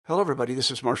Hello, everybody. This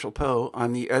is Marshall Poe.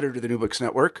 I'm the editor of the New Books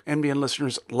Network. NBN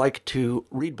listeners like to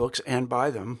read books and buy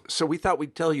them. So we thought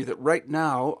we'd tell you that right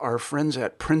now, our friends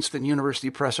at Princeton University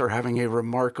Press are having a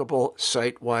remarkable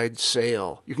site-wide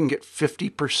sale. You can get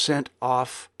 50%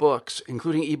 off books,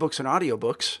 including ebooks and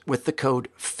audiobooks, with the code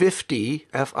 50,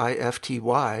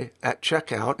 F-I-F-T-Y, at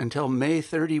checkout until May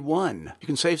 31. You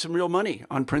can save some real money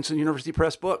on Princeton University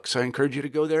Press books. I encourage you to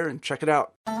go there and check it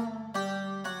out.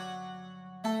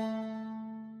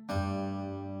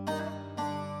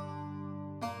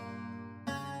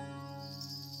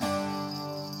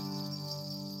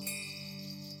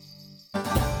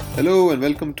 Hello and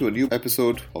welcome to a new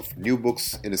episode of New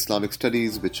Books in Islamic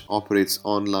Studies, which operates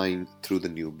online through the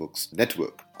New Books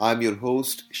Network. I'm your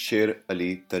host, Sher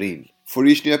Ali Tareen. For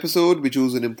each new episode, we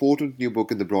choose an important new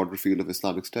book in the broader field of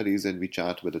Islamic studies and we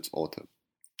chat with its author.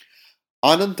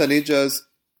 Anand Taneja's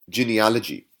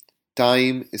Genealogy,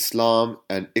 Time, Islam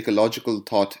and Ecological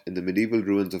Thought in the Medieval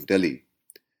Ruins of Delhi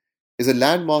is a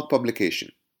landmark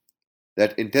publication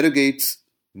that interrogates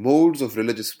modes of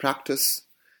religious practice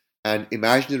and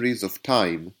imaginaries of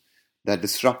time that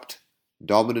disrupt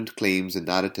dominant claims and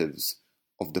narratives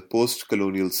of the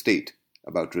post-colonial state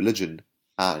about religion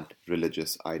and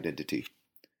religious identity.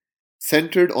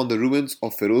 Centered on the ruins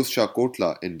of Feroz Shah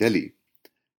Kotla in Delhi,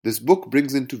 this book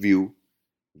brings into view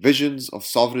visions of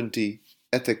sovereignty,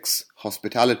 ethics,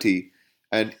 hospitality,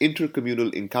 and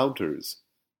intercommunal encounters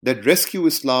that rescue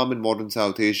Islam in modern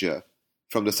South Asia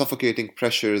from the suffocating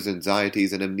pressures,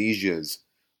 anxieties, and amnesias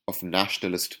of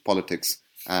nationalist politics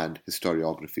and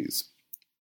historiographies.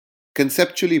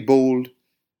 Conceptually bold,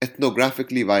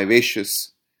 ethnographically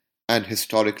vivacious, and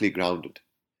historically grounded,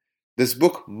 this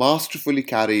book masterfully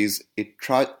carries a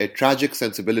tragic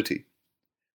sensibility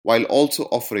while also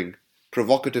offering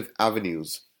provocative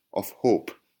avenues of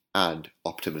hope and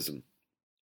optimism.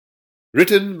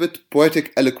 Written with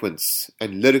poetic eloquence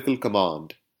and lyrical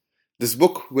command, this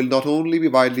book will not only be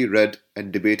widely read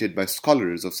and debated by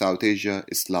scholars of South Asia,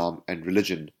 Islam, and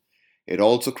religion, it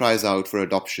also cries out for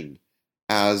adoption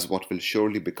as what will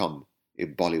surely become a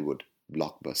Bollywood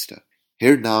blockbuster.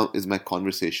 Here now is my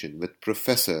conversation with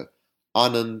Professor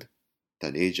Anand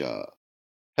Taneja.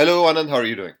 Hello Anand, how are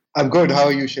you doing? I'm good. How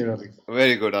are you, Sher Ali?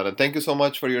 Very good, Anand. Thank you so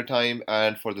much for your time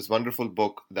and for this wonderful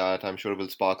book that I'm sure will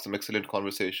spark some excellent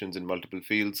conversations in multiple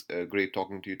fields. Great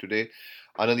talking to you today.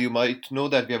 Anand, you might know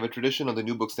that we have a tradition on the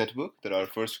New Books Network that our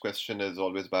first question is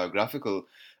always biographical.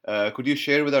 Could you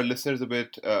share with our listeners a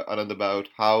bit, Anand, about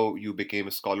how you became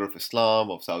a scholar of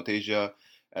Islam, of South Asia,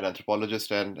 an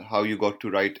anthropologist, and how you got to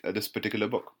write this particular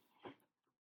book?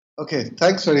 Okay,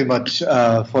 thanks very much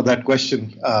for that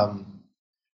question.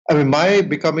 My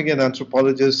becoming an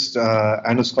anthropologist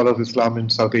and a scholar of Islam in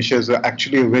South Asia is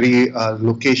actually a very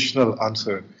locational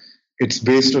answer. It's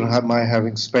based on my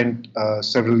having spent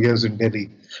several years in Delhi.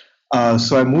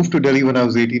 So I moved to Delhi when I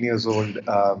was 18 years old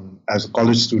as a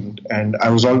college student, and I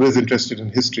was always interested in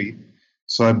history.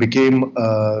 So I became,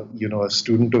 a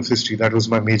student of history. That was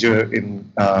my major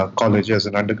in college as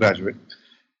an undergraduate.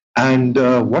 And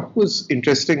what was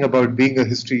interesting about being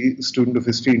a student of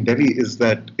history in Delhi is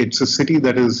that it's a city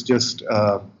that is just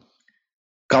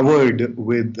covered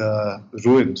with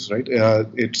ruins, right?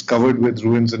 It's covered with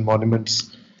ruins and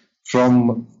monuments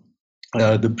from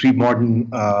the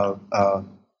pre-modern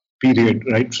period,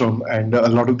 right? And a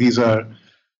lot of these are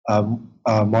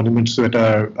monuments that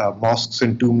are mosques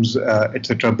and tombs,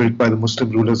 etc., built by the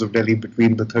Muslim rulers of Delhi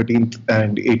between the 13th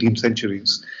and 18th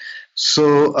centuries.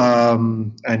 So,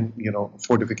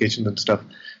 fortifications and stuff.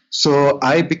 So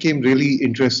I became really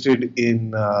interested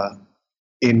in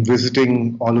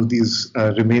visiting all of these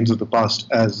remains of the past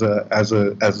as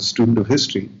a student of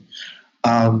history.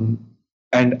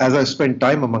 And as I spent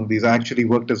time among these, I actually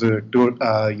worked as a tour,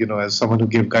 as someone who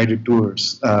gave guided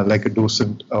tours, like a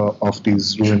docent of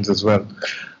these ruins as well.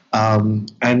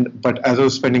 But as I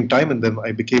was spending time in them,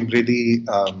 I became really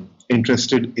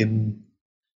interested in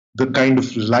the kind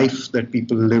of life that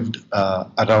people lived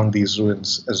around these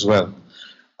ruins as well.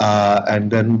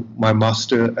 And then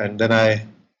I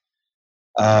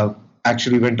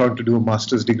actually went on to do a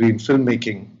master's degree in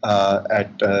filmmaking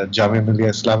at Jamia Millia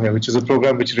Islamia, which is a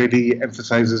program which really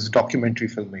emphasizes documentary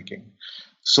filmmaking.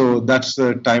 So that's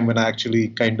the time when I actually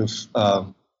kind of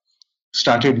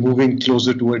started moving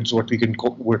closer towards what we could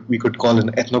call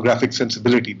an ethnographic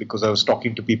sensibility, because I was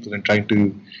talking to people and trying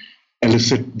to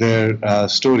elicit their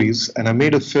stories. And I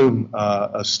made a film,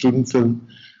 a student film,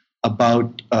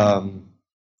 about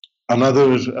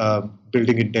another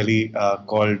building in Delhi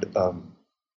called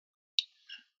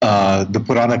the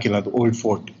Purana Kila, the Old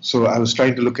Fort. So I was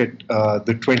trying to look at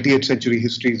the 20th century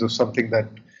histories of something that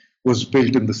was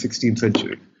built in the 16th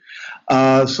century.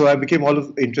 So I became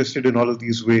interested in all of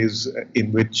these ways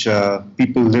in which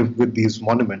people live with these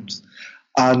monuments.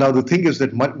 Now the thing is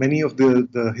that many of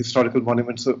the historical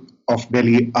monuments of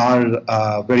Delhi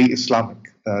are very Islamic,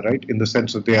 right? In the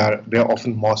sense that they are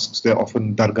often mosques, they're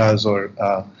often dargahs or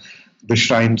the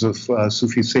shrines of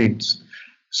Sufi saints.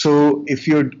 So if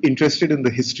you're interested in the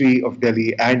history of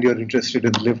Delhi and you're interested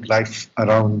in lived life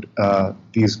around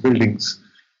these buildings,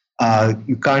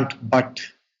 you can't but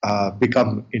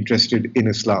become interested in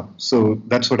Islam. So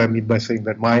that's what I mean by saying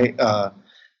that my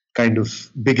kind of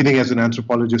beginning as an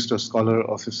anthropologist or scholar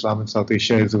of Islam in South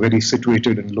Asia is a very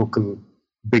situated and local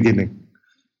beginning.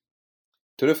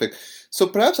 Terrific. So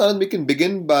perhaps, Anand, we can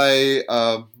begin by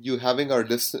you having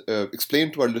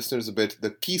explain to our listeners a bit the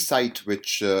key site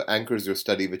which anchors your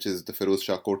study, which is the Feroz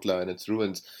Shah Kotla and its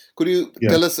ruins. Could you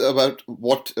tell us about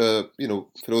what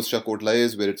Feroz Shah Kotla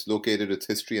is, where it's located, its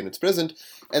history, and its present?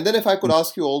 And then if I could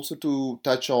ask you also to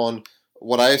touch on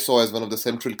what I saw as one of the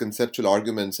central conceptual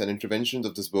arguments and interventions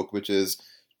of this book, which is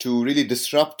to really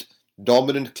disrupt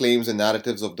dominant claims and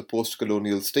narratives of the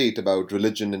post-colonial state about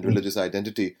religion and religious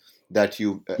identity that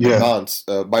you advance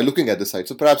by looking at the site.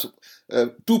 So perhaps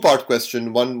two-part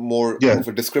question, one more of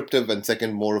a descriptive and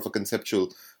second more of a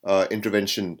conceptual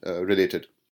intervention related.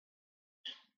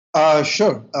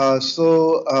 Sure.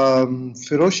 So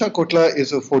Feroz Shah Kotla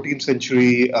is a 14th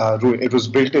century ruin. It was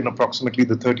built in approximately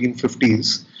the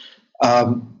 1350s.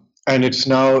 And it's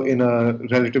now in a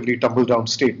relatively tumble-down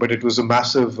state, but it was a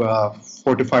massive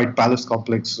fortified palace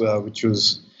complex, which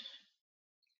was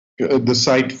the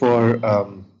site for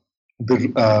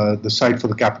the site for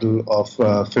the capital of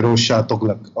Feroz Shah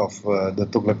Tughlaq of the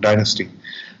Tughlaq dynasty.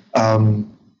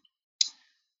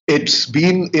 It's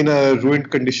been in a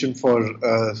ruined condition for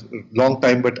a long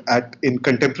time, but in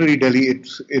contemporary Delhi,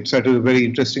 it's at a very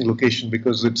interesting location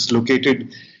because it's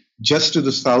located just to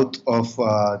the south of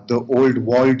the old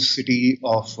walled city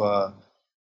of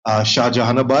Shah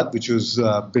Jahanabad, which was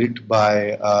built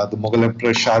by the Mughal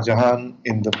Emperor Shah Jahan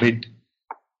in the mid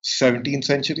 17th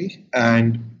century,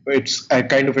 and it's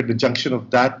kind of at the junction of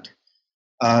that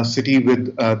city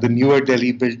with the newer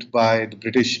Delhi built by the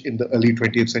British in the early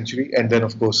 20th century, and then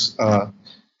of course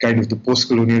kind of the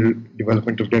post-colonial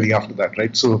development of Delhi after that,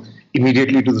 right? So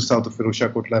immediately to the south of Feroz Shah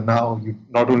Kotla, now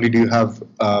not only do you have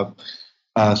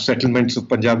settlements of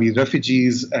Punjabi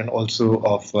refugees and also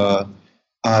of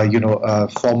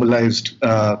formalized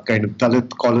kind of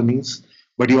Dalit colonies,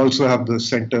 but you also have the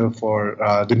center for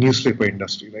the newspaper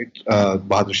industry, right?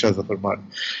 Bahadur Shah Zafar Mart.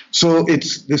 So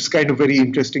it's this kind of very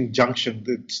interesting junction.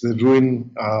 It's the ruin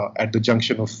at the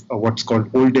junction of what's called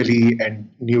Old Delhi and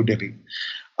New Delhi.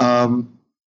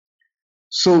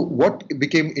 So what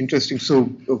became interesting, so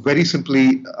very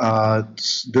simply,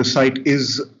 the site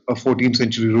is a 14th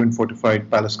century ruined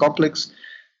fortified palace complex.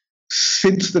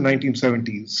 Since the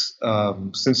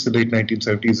 1970s, since the late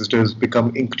 1970s, it has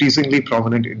become increasingly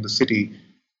prominent in the city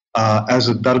as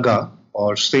a dargah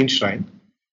or saint shrine,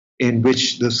 in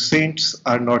which the saints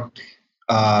are not,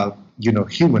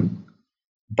 human,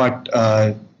 but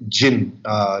jinn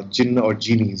or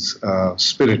genies,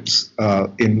 spirits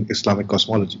in Islamic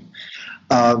cosmology.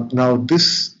 Now,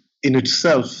 this in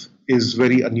itself is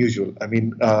very unusual. I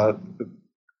mean,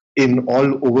 in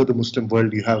all over the Muslim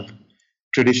world, you have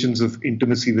traditions of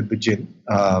intimacy with the jinn,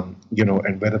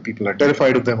 and whether people are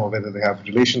terrified of them or whether they have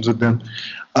relations with them.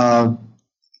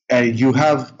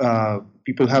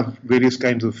 People have various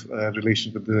kinds of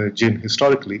relations with the jinn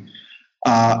historically.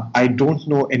 I don't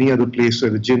know any other place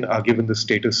where the jinn are given the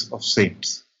status of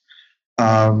saints.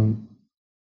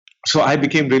 So I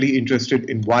became really interested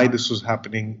in why this was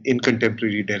happening in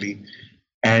contemporary Delhi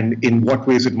and in what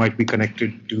ways it might be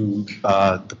connected to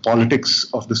the politics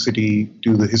of the city,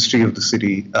 to the history of the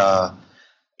city, to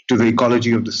the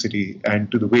ecology of the city,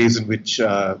 and to the ways in which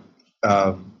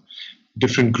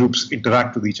different groups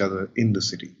interact with each other in the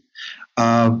city.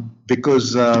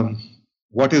 Because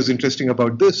what is interesting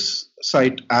about this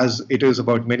site, as it is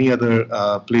about many other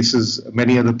places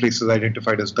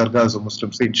identified as dargahs or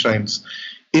Muslim saint shrines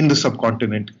in the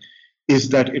subcontinent, is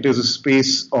that it is a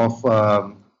space of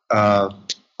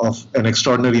an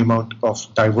extraordinary amount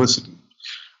of diversity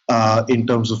in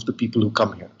terms of the people who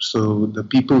come here. So the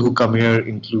people who come here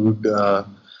include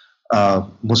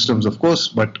Muslims, of course,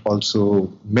 but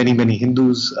also many, many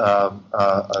Hindus,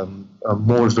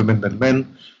 more women than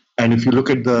men. And if you look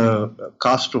at the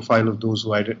caste profile of those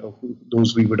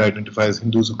those we would identify as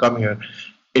Hindus who come here,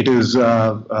 it is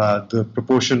the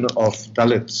proportion of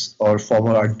Dalits or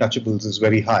former untouchables is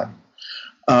very high.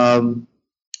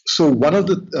 So one of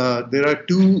there are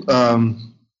two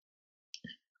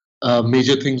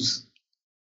major things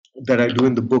that I do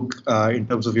in the book in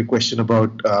terms of your question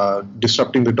about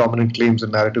disrupting the dominant claims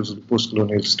and narratives of the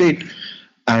post-colonial state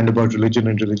and about religion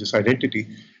and religious identity.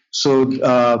 So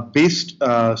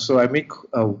so I make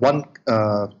one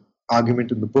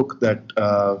argument in the book that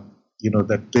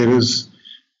that there is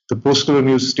the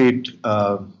post-colonial state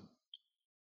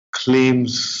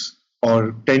claims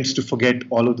or tends to forget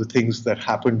all of the things that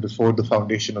happened before the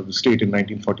foundation of the state in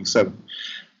 1947.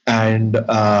 And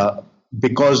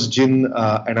because jinn,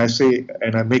 and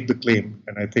I make the claim,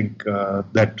 and I think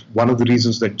that one of the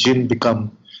reasons that jinn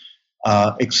become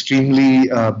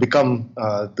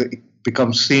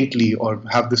saintly or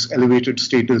have this elevated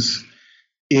status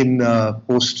in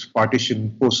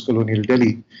post-partition, post-colonial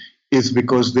Delhi is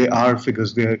because they are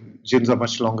figures. Jinns are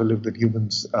much longer lived than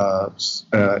humans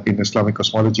in Islamic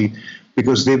cosmology,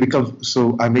 because they become.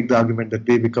 So I make the argument that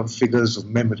they become figures of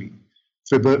memory,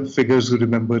 figures who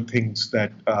remember things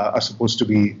that are supposed to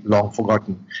be long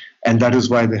forgotten, and that is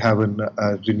why they have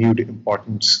a renewed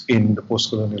importance in the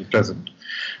post-colonial present.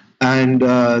 And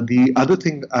the other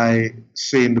thing I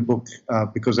say in the book,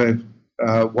 because I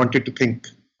wanted to think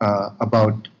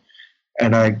about,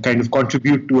 and I kind of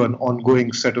contribute to an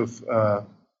ongoing set of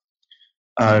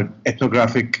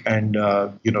ethnographic and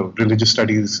religious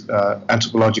studies,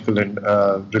 anthropological and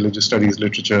religious studies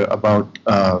literature about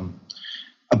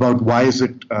why is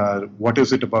it, what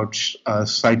is it about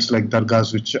sites like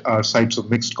dargahs, which are sites of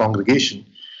mixed congregation,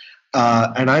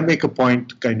 and I make a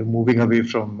point, kind of moving away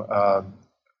from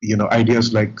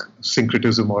ideas like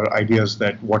syncretism or ideas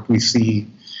that what we see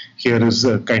here is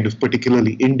kind of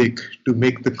particularly Indic, to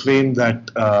make the claim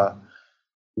that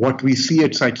what we see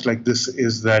at sites like this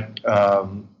is that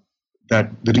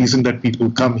that the reason that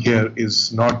people come here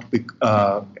is not,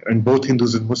 and both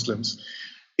Hindus and Muslims,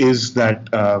 is not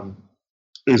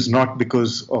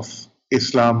because of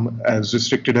Islam as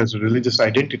restricted as a religious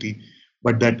identity,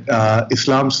 but that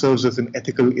Islam serves as an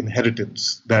ethical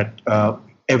inheritance that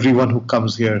everyone who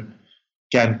comes here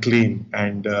can claim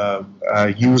and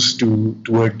use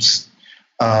towards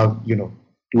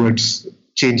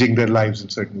changing their lives in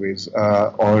certain ways,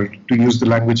 or to use the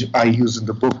language I use in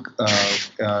the book,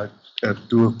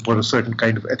 for a certain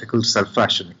kind of ethical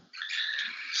self-fashioning.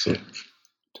 So,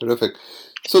 terrific.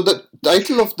 So the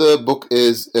title of the book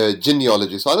is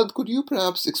Jinneology. So Anand, could you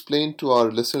perhaps explain to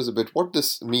our listeners a bit what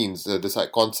this means, this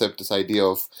concept, this idea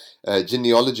of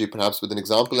Jinneology, perhaps with an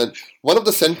example? And one of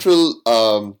the central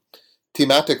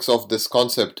thematics of this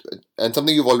concept, and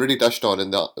something you've already touched on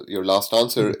in your last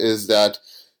answer, is that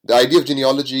the idea of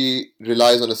Jinneology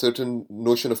relies on a certain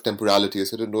notion of temporality, a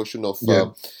certain notion of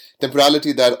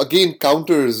temporality that again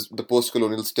counters the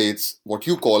post-colonial states, what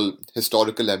you call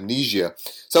historical amnesia.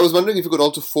 So I was wondering if you could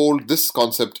also fold this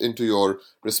concept into your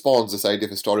response, this idea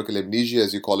of historical amnesia,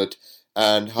 as you call it,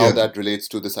 and how that relates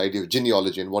to this idea of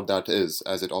Jinneology and what that is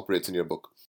as it operates in your book.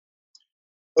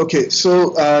 Okay,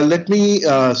 so let me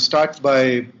start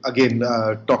by again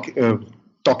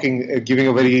giving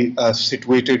a very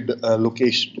situated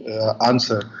location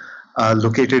answer,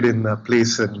 located in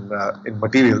place and in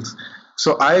materials.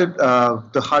 So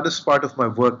the hardest part of my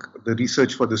work, the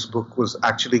research for this book, was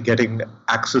actually getting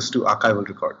access to archival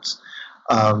records,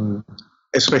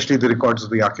 especially the records of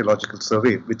the Archaeological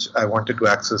Survey, which I wanted to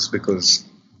access because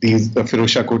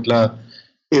Firozshah Kotla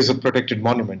is a protected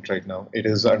monument right now. It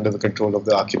is under the control of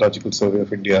the Archaeological Survey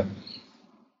of India,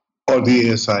 or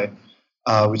the ASI,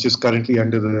 which is currently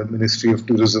under the Ministry of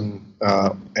Tourism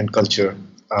and Culture.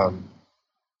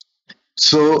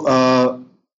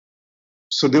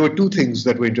 So there were two things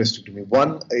that were interesting to me.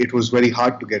 One, it was very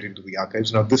hard to get into the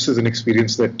archives. Now, this is an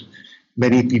experience that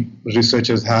many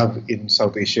researchers have in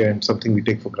South Asia and something we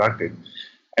take for granted.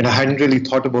 And I hadn't really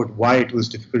thought about why it was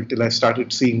difficult till I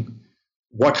started seeing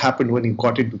what happened when you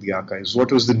got into the archives.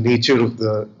 What was the nature of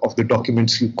the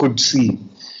documents you could see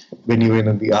when you were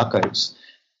in the archives?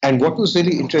 And what was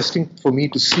really interesting for me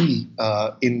to see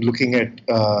in looking at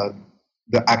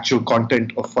the actual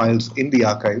content of files in the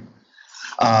archive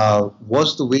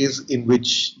was the ways in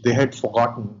which they had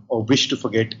forgotten or wished to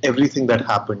forget everything that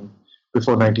happened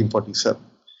before 1947.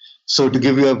 So to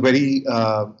give you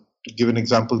to give an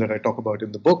example that I talk about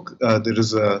in the book, there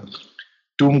is a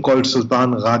tomb called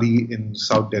Sultan Ghari in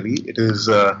South Delhi. It is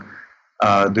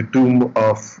the tomb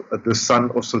of the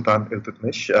son of Sultan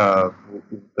Iltutmish,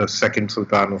 the second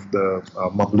sultan of the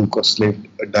Mamluk or slave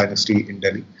dynasty in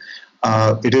Delhi.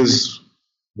 It is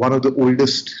one of the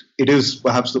oldest. It is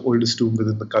perhaps the oldest tomb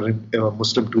within the current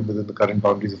Muslim tomb within the current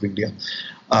boundaries of India.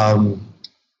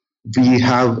 We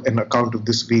have an account of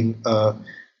this being a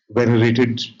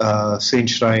venerated saint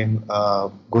shrine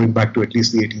going back to at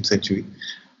least the 18th century.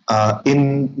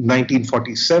 In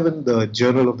 1947, the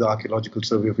Journal of the Archaeological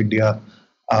Survey of India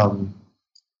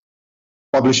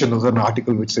published an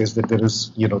article which says that there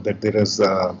is,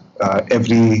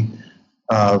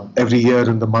 every year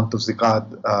in the month of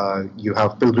Zikat, you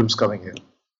have pilgrims coming here.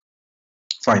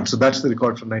 Fine. So that's the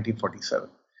record from 1947.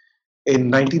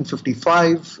 In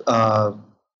 1955,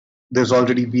 there's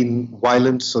already been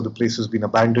violence, so the place has been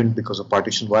abandoned because of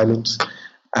partition violence.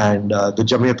 And the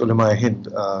Jamiat Ulema-e-Hind,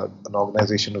 an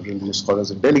organization of religious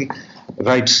scholars in Delhi,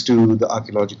 writes to the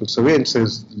Archaeological Survey and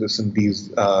says, listen,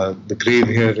 the grave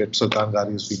here at Sultan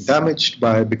Ghari has been damaged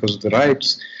because of the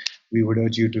riots. We would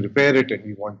urge you to repair it, and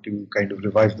we want to kind of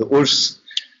revive the Urs.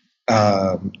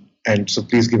 And so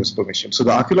please give us permission. So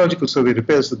the Archaeological Survey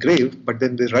repairs the grave, but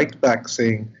then they write back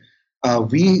saying,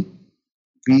 we,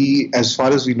 as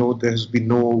far as we know, there has been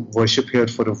no worship here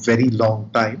for a very long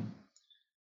time.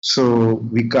 So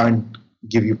we can't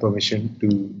give you permission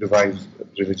to revive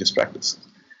religious practice.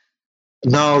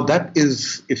 Now that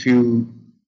is, so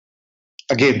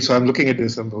I'm looking at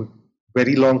this a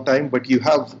very long time, but you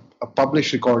have a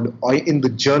published record in the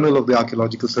Journal of the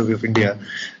Archaeological Survey of India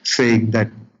saying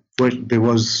that there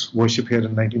was worship here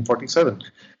in 1947.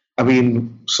 I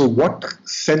mean, so what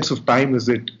sense of time is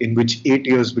it in which 8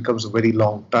 years becomes a very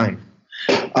long time?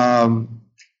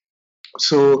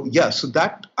 So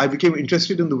that I became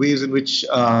interested in the ways in which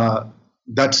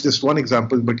that's just one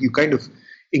example, but you kind of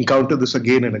encounter this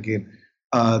again and again.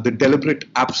 The deliberate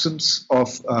absence of,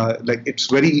 it's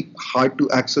very hard to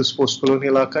access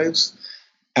post-colonial archives.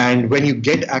 And when you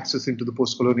get access into the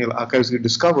post-colonial archives, you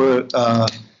discover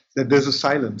that there's a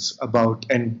silence about,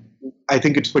 and I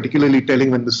think it's particularly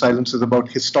telling when the silence is about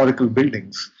historical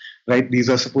buildings, right? These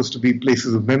are supposed to be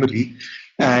places of memory.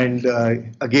 And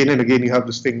again and again, you have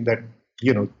this thing that,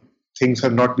 things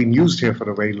have not been used here for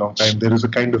a very long time. There is a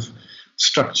kind of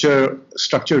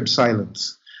structured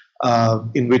silence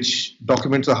in which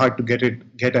documents are hard to get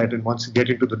at. And once you get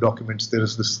into the documents, there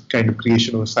is this kind of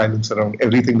creation of a silence around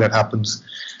everything that happens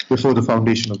before the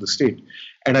foundation of the state.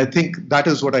 And I think that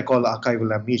is what I call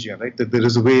archival amnesia, right? That there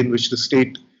is a way in which the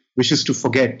state wishes to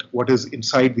forget what is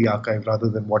inside the archive rather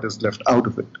than what is left out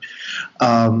of it.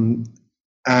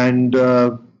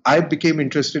 I became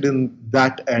interested in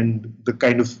that and the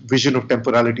kind of vision of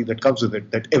temporality that comes with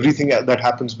it, that everything that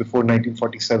happens before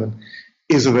 1947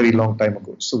 is a very long time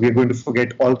ago. So we're going to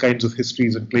forget all kinds of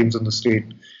histories and claims on the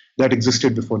state that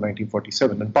existed before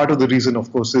 1947. And part of the reason,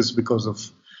 of course, is because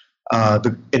of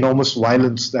the enormous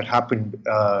violence that happened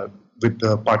with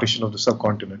the partition of the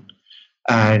subcontinent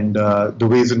and the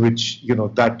ways in which,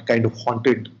 that kind of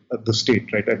haunted the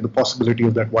state, right? And the possibility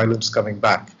of that violence coming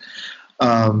back.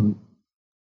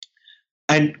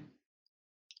 And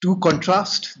to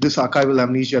contrast this archival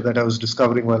amnesia that I was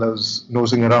discovering while I was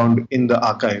nosing around in the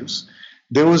archives,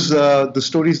 there was the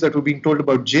stories that were being told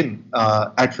about jinn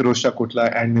at Firoz Shah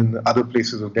Kotla and in other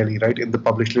places of Delhi, right, in the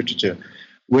published literature,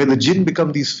 where the jinn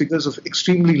become these figures of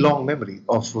extremely long memory,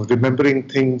 of remembering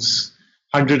things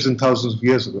hundreds and thousands of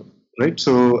years ago, right?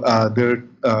 So there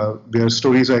are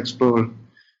stories I explore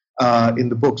in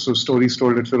the book. So stories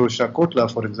told at Firoz Shah Kotla,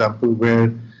 for example,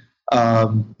 where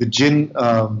the jinn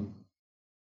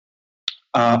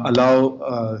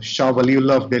allow Shah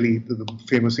Waliullah of Delhi, the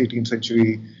famous 18th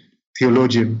century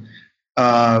theologian,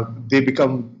 they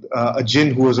become a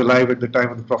jinn who was alive at the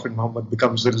time of the Prophet Muhammad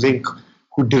becomes the link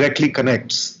who directly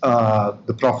connects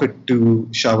the Prophet to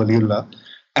Shah Waliullah.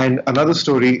 And another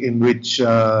story in which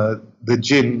the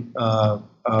jinn,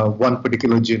 one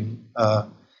particular jinn,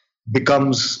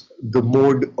 becomes the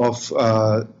mode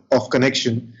of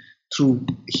connection.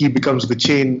 He becomes the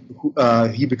chain.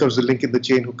 He becomes the link in the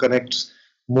chain who connects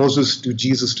Moses to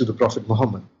Jesus to the Prophet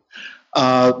Muhammad.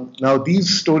 Now,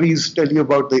 these stories tell you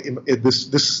about the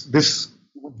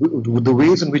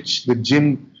ways in which the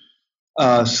jinn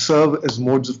serve as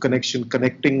modes of connection,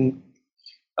 connecting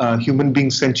human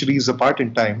beings centuries apart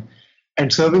in time,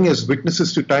 and serving as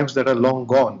witnesses to times that are long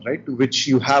gone, right? To which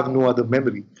you have no other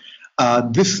memory.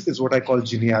 This is what I call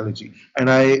genealogy, and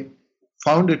I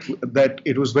found that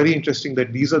it was very interesting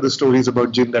that these are the stories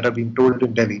about jinn that are being told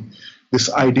in Delhi.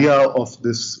 This idea of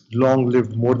this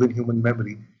long-lived, more than human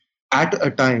memory, at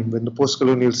a time when the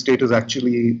post-colonial state is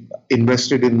actually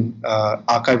invested in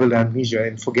archival amnesia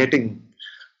and forgetting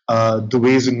the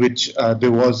ways in which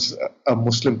there was a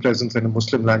Muslim presence and a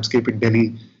Muslim landscape in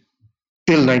Delhi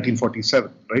till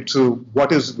 1947, right? So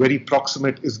what is very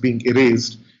proximate is being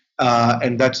erased,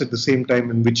 and that's at the same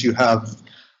time in which you have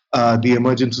the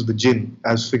emergence of the jinn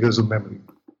as figures of memory.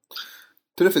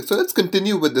 Terrific. So let's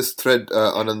continue with this thread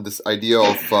on this idea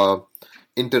of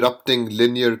interrupting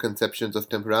linear conceptions of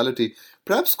temporality.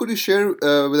 Perhaps could you share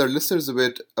with our listeners a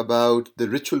bit about the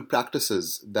ritual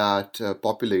practices that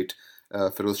populate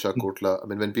Feroz Shah Kotla? I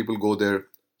mean, when people go there,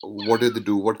 what do they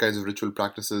do? What kinds of ritual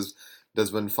practices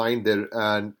does one find there?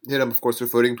 And here I'm, of course,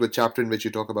 referring to a chapter in which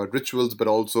you talk about rituals, but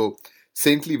also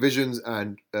saintly visions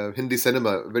and Hindi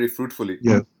cinema very fruitfully.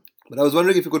 Yeah. But I was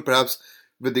wondering if you could perhaps,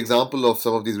 with the example of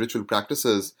some of these ritual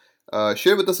practices,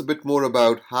 share with us a bit more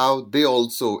about how they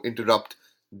also interrupt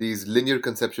these linear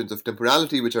conceptions of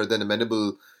temporality, which are then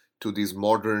amenable to these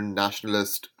modern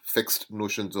nationalist fixed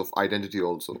notions of identity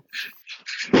also.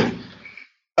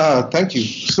 Thank you.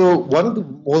 So one of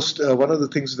the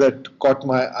things that caught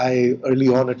my eye early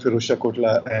on at Feroz Shah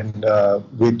Kotla, and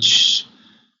which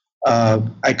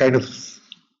I kind of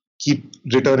keep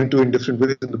returning to in different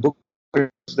ways in the book,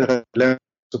 is that I've learned.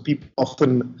 So people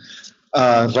often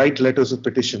write letters of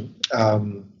petition,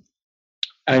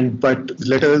 but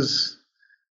letters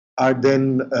are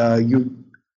then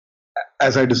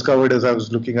as I discovered as I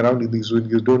was looking around in these rooms,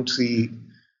 you don't see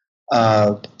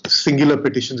singular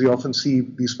petitions. You often see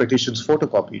these petitions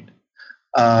photocopied,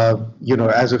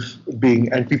 as if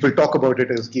being, and people talk about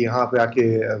it as ki yahan pe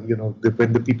aake,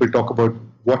 when the people talk about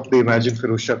what they imagine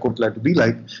Feroz Shah Kotla to be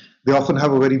like, they often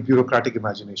have a very bureaucratic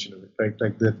imagination of it, right?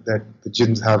 Like that the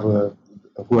jinns have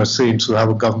who are saints, who have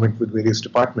a government with various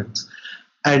departments,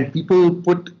 and people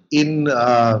put in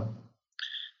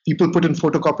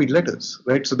photocopied letters,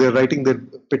 right? So they're writing their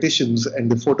petitions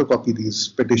and they photocopy these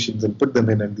petitions and put them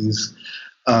in, and these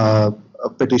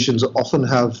petitions often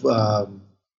have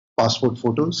passport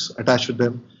photos attached to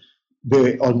them.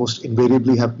 They almost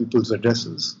invariably have people's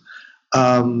addresses.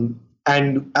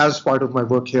 And as part of my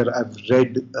work here, I've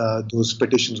read those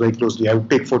petitions very closely. I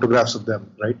would take photographs of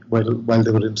them, right, while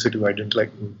they were in situ. I didn't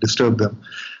disturb them,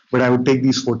 but I would take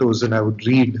these photos and I would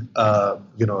read, a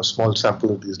small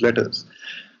sample of these letters.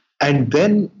 And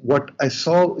then what I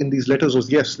saw in these letters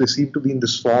was, yes, they seem to be in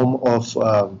this form of,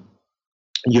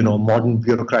 modern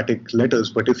bureaucratic letters.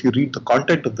 But if you read the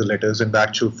content of the letters and the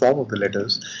actual form of the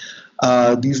letters,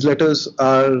 these letters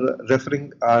are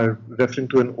referring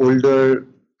to an older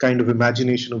kind of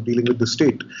imagination of dealing with the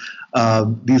state.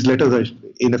 These letters are,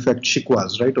 in effect,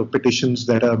 shikwas, right, or petitions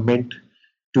that are meant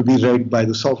to be read by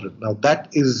the sovereign. Now, that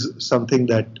is something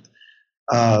that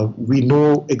we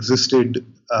know existed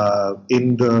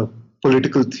in the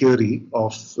political theory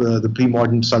of the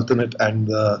pre-modern Sultanate and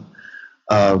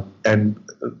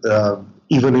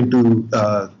even into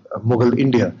Mughal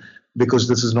India, because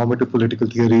this is normative political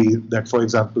theory that, for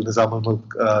example, Nizam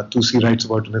al-Mulk Tusi writes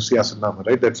about in a Siyasatnama,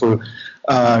 right? That for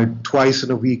twice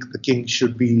in a week, the king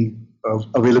should be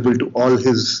available to all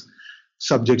his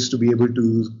subjects to be able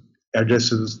to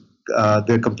address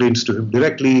their complaints to him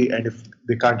directly, and if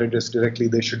they can't address directly,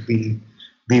 there should be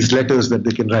these letters that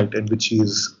they can write and which he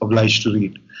is obliged to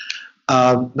read.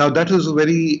 Now that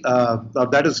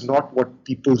is not what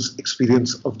people's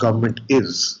experience of government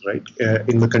is, right?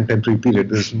 In the contemporary period,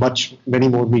 there's many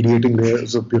more mediating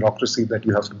layers of bureaucracy that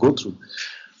you have to go through.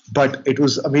 But it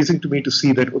was amazing to me to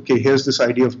see that, okay, here's this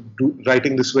idea of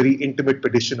writing this very intimate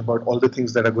petition about all the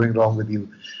things that are going wrong with you,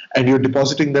 and you're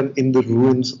depositing them in the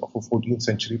ruins of a 14th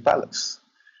century palace.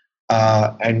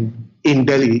 And in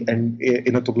Delhi and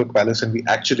in a Tughlaq palace, and we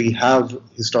actually have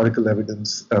historical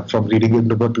evidence from reading Ibn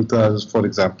Battuta, for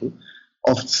example,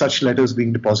 of such letters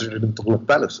being deposited in Tughlaq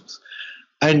palaces.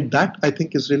 And that, I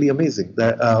think, is really amazing.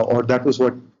 That was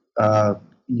what,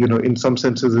 in some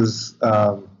senses is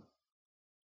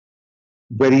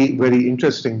very, very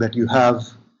interesting, that you have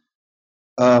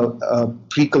a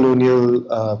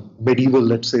pre-colonial, medieval,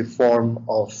 let's say, form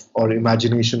of or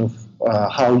imagination of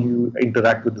how you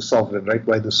interact with the sovereign, right?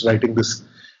 By writing this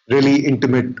really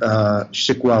intimate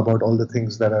shikwa about all the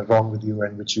things that are wrong with you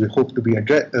and which you hope to be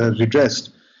redressed,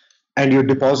 and you're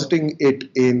depositing it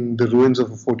in the ruins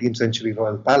of a 14th century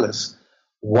royal palace,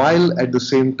 while at the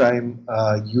same time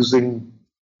using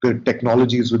the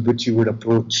technologies with which you would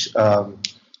approach a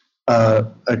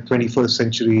 21st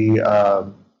century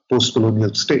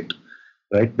post-colonial state,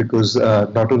 right? Because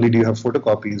not only do you have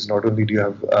photocopies, not only do you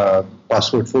have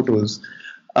passport photos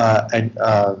and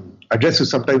addresses,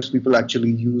 sometimes people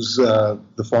actually use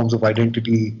the forms of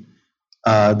identity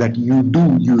that you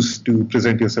do use to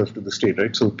present yourself to the state,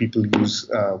 right? So people use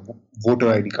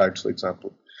voter ID cards, for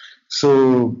example,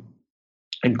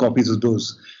 and copies of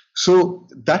those. So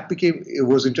it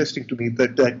was interesting to me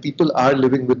that people are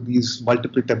living with these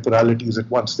multiple temporalities at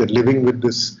once. They're living with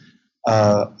this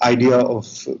idea of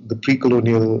the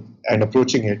pre-colonial and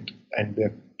approaching it, and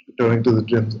they're turning to the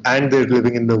gyms, and they're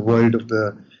living in the world of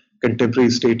the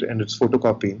contemporary state and its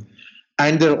photocopying.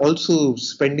 And they're also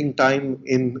spending time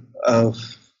in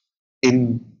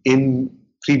in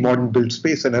pre-modern built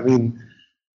space. And I mean,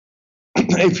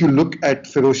 if you look at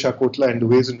Firoz Shah Kotla and the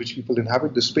ways in which people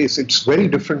inhabit the space, it's very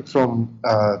different from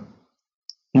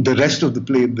the rest of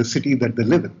the city that they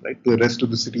live in. Right, the rest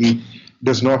of the city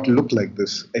does not look like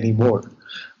this anymore.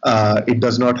 It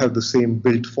does not have the same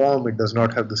built form. It does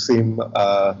not have the same.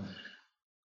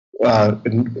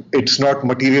 It's not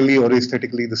materially or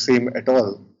aesthetically the same at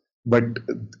all. But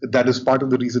that is part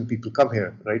of the reason people come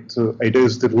here, right? So it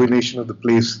is the ruination of the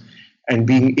place and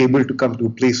being able to come to a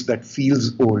place that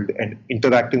feels old and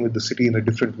interacting with the city in a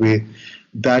different way.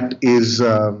 That is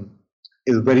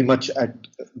very much at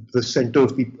the center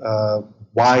of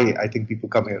why I think people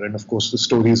come here. And of course, the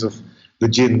stories of the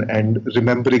jinn and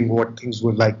remembering what things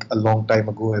were like a long time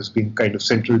ago has been kind of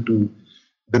central to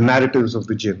the narratives of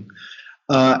the jinn.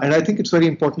 And I think it's very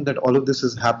important that all of this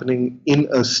is happening in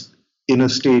a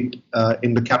state,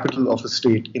 in the capital of a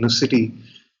state, in a city,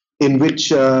 in which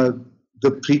the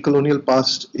pre-colonial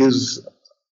past is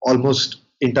almost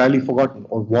entirely forgotten,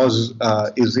 or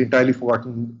is entirely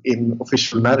forgotten in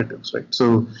official narratives, right?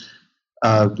 So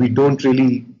we don't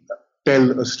really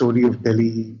tell a story of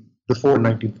Delhi before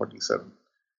 1947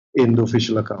 in the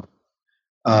official account.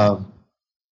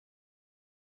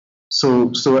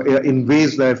 So in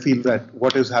ways that I feel that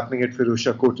what is happening at Firoz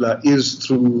Shah Kotla is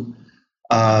through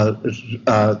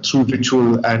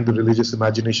ritual and the religious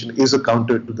imagination is a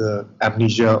counter to the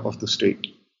amnesia of the state.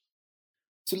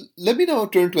 So let me now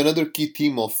turn to another key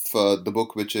theme of the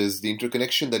book, which is the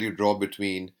interconnection that you draw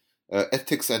between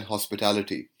ethics and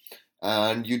hospitality.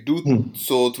 And you do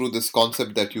so through this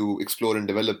concept that you explore and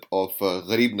develop of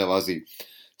Gharib Nawazi.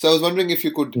 So I was wondering if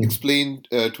you could explain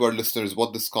to our listeners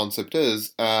what this concept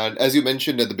is. And as you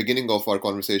mentioned at the beginning of our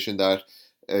conversation that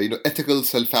ethical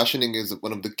self-fashioning is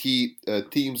one of the key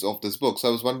themes of this book. So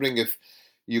I was wondering if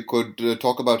you could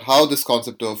talk about how this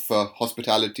concept of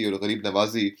hospitality or Gharib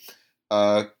Nawazi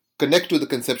connect to the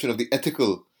conception of the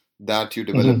ethical that you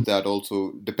developed that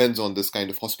also depends on this kind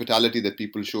of hospitality that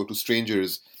people show to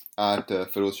strangers at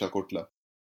Firoz Shah Kotla.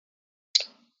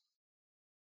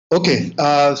 Okay,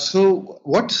 so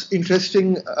what's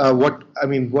interesting, what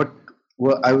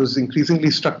I was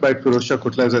increasingly struck by Firoz Shah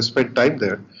Kotla as I spent time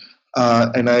there,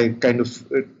 and I kind of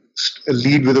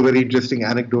lead with a very interesting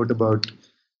anecdote about,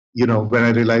 when I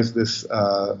realized this,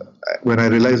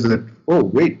 that, oh,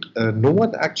 wait, no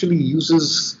one actually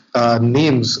uses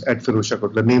names at Firoz Shah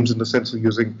Kotla, names in the sense of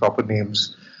using proper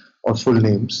names or full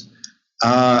names.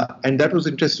 And that was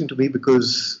interesting to me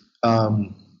because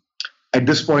at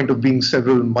this point of being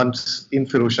several months in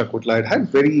Firoz Shah Kotla, I'd had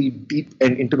very deep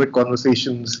and intimate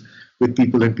conversations with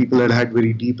people, and people had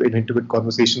very deep and intimate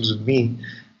conversations with me.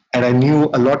 And I knew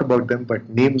a lot about them, but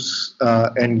names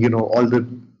and all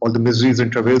the miseries and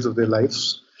travails of their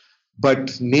lives.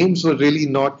 But names were really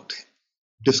not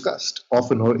discussed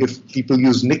often, or if people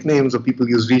use nicknames or people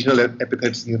use regional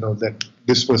epithets, that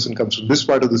this person comes from this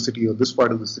part of the city or this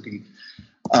part of the city,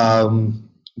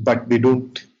 but they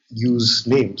don't use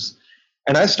names.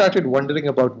 And I started wondering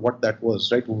about what that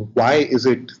was, right? Why is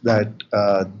it that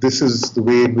this is the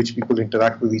way in which people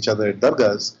interact with each other at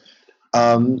dargahs?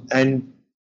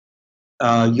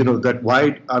 That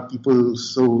why are people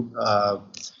so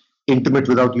intimate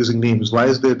without using names? Why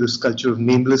is there this culture of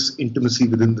nameless intimacy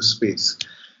within the space?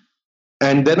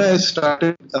 And then I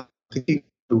started thinking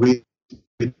the way in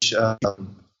which,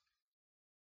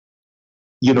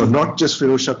 not just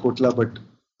Firoz Shah Kotla, but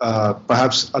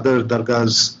perhaps other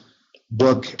dargahs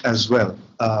work as well.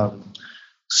 While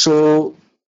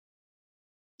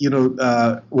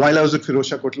I was at Firoz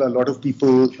Shah Kotla, a lot of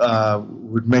people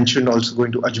would mention also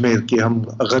going to Ajmer, कि हम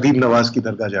गरीब नवाज की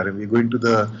दरगाह जा रहे हैं. We're going to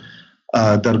the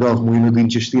Dargah of Muinuddin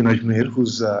Chishti in Ajmer,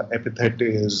 whose epithet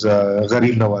is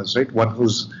Gharib Nawaz, right? One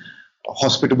who's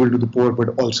hospitable to the poor,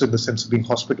 but also in the sense of being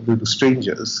hospitable to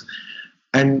strangers.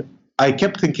 And I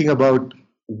kept thinking about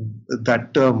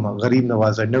that term, Gharib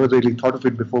Nawaz. I never really thought of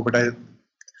it before,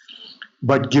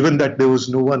 but given that there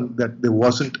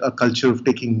wasn't a culture of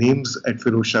taking names at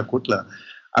Firoz Shah Kotla,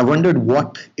 I wondered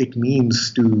what it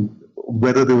means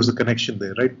whether there was a connection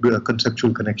there, right? A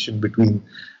conceptual connection between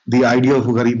the idea of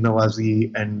Gharib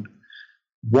Nawazi and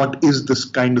what is this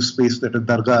kind of space that a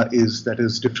dargah is that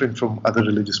is different from other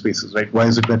religious spaces, right? Why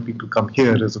is it that people come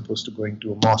here as opposed to going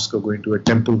to a mosque or going to a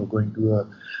temple or going to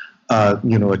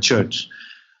a church?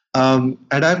 And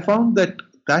I found that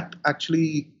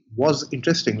actually was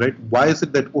interesting, right? Why is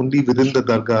it that only within the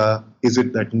dargah is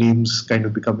it that names kind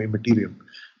of become immaterial?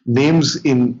 Names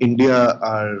in India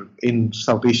in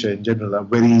South Asia in general, are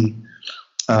very,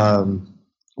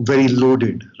 very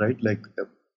loaded, right? Like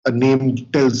a name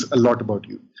tells a lot about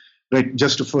you, right?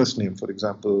 Just a first name, for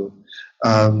example.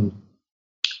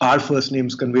 our first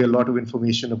names convey a lot of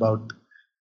information about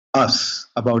us,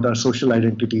 about our social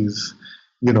identities.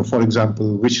 For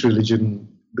example, which religion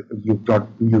you've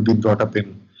been brought up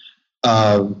in,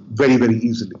 very, very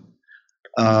easily.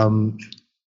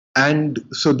 And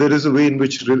so there is a way in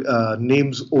which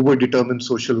names overdetermine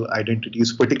social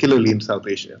identities, particularly in South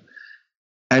Asia.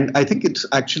 And I think it's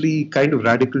actually kind of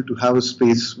radical to have a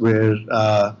space where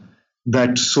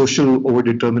that social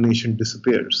overdetermination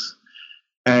disappears.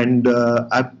 And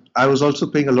I was also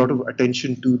paying a lot of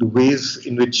attention to the ways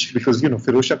in which, because,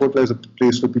 Firoz Shah Kotla is a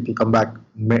place where people come back,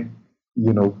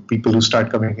 people who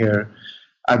start coming here.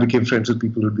 I became friends with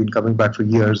people who'd been coming back for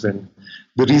years, and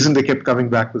the reason they kept coming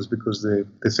back was because they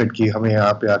said कि हमें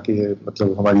यहाँ पे आके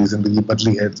मतलब हमारी जिंदगी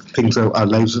बदली है, our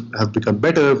lives have become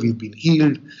better, we've been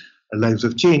healed, our lives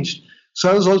have changed. So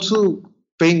I was also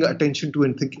paying attention to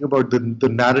and thinking about the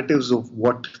narratives of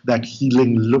what that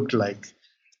healing looked like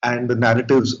and the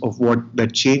narratives of what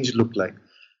that change looked like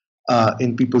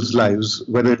in people's lives,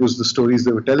 whether it was the stories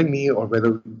they were telling me or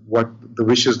whether what the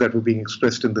wishes that were being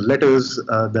expressed in the letters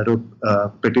the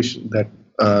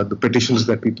petitions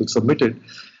that people submitted.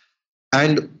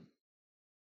 And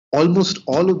almost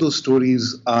all of those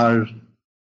stories are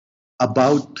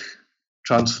about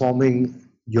transforming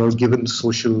your given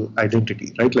social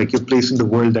identity, right? Like your place in the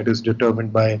world that is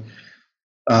determined by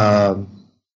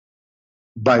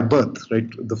birth, right?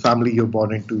 The family you're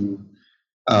born into,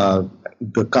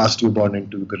 the caste you're born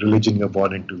into, the religion you're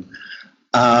born into.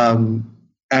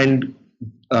 And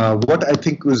what I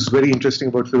think was very interesting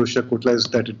about Firoz Shah Kotla is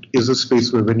that it is a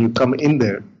space where when you come in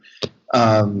there,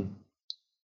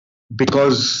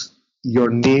 because your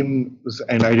names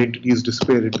and identities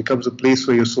disappear, it becomes a place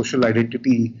where your social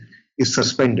identity is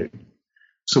suspended.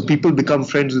 So people become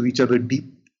friends with each other,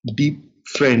 deep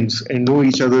friends, and know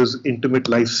each other's intimate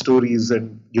life stories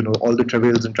and all the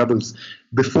travails and troubles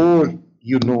before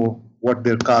you know what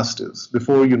their caste is,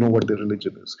 before you know what their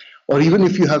religion is, or even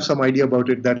if you have some idea about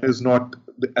it, that is not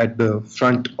at the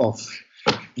front of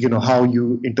how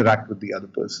you interact with the other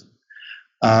person.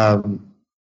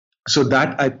 So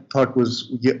that I thought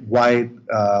was why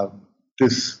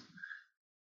this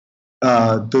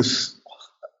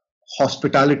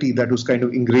hospitality that was kind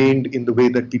of ingrained in the way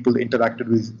that people interacted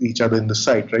with each other in the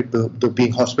site, right? The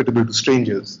being hospitable to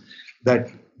strangers,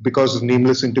 that because of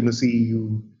nameless intimacy,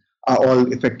 you are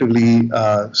all effectively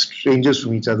strangers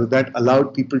from each other, that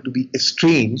allowed people to be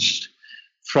estranged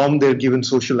from their given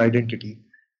social identity.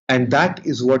 And that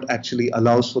is what actually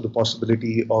allows for the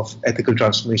possibility of ethical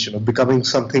transformation, of becoming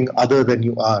something other than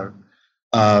you are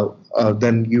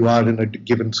in a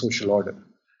given social order.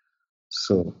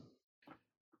 So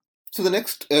the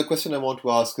next question I want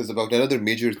to ask is about another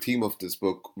major theme of this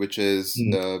book, which is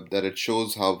that it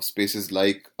shows how spaces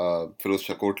like Firoz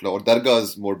Shah Kotla or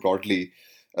dargahs more broadly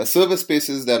serve as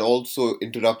spaces that also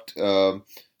interrupt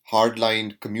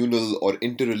hardline communal or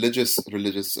interreligious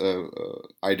religious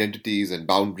identities and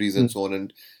boundaries and so on,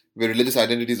 and where religious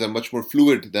identities are much more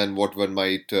fluid than what one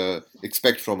might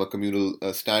expect from a communal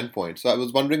standpoint. So I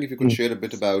was wondering if you could share a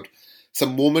bit about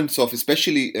some moments of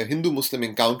especially Hindu-Muslim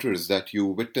encounters that you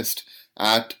witnessed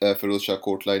at Firoz Shah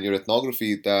Kotla in your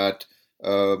ethnography that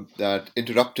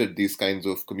interrupted these kinds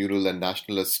of communal and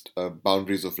nationalist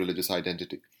boundaries of religious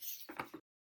identity.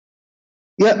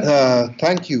 Yeah,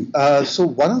 thank you. So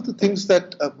one of the things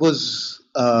that was,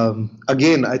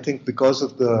 again, I think because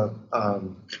of the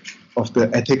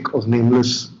ethic of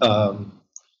nameless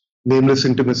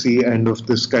intimacy and of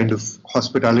this kind of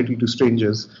hospitality to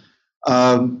strangers,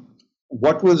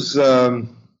 what was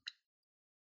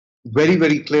very,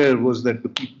 very clear was that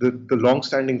the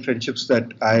long-standing friendships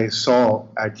that I saw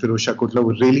at Firoz Shah Kotla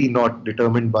were really not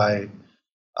determined by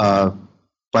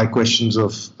questions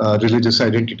of religious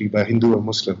identity, by Hindu or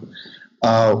Muslim,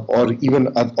 or even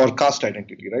or caste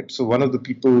identity, right? So one of the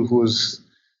people who was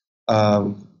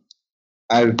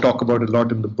I talk about a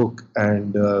lot in the book,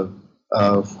 and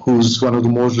who's one of the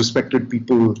most respected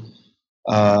people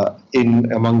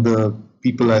among the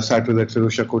people I sat with at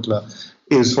Firoz Shah Kotla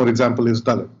is, for example, is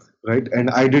Dalit, right? And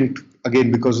I didn't,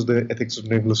 again, because of the ethics of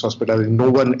nameless hospitality,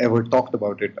 no one ever talked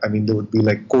about it. I mean, there would be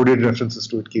like coded references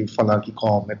to it, ki Fala ki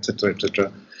Qaum, etc.,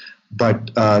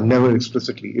 but never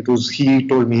explicitly. It was, he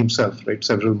told me himself, right,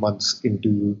 several months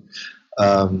into,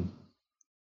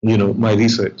 my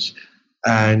research.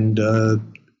 And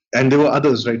there were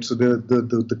others, right? So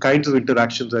the kinds of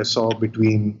interactions I saw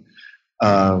between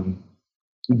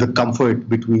the comfort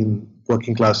between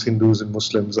working class Hindus and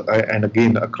Muslims, and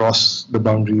again across the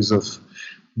boundaries of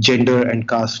gender and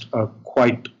caste, are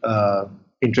quite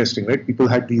interesting, right? People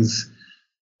had these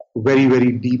very,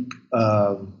 very deep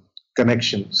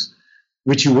connections,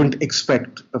 which you wouldn't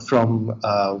expect from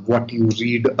what you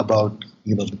read about,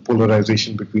 the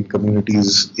polarization between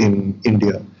communities in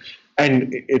India.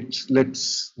 And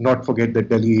let's not forget that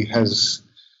Delhi has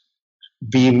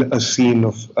been a scene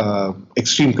of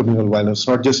extreme communal violence,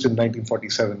 not just in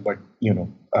 1947, but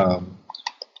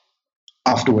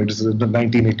afterwards, the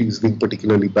 1980s being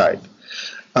particularly bad.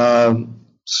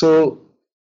 So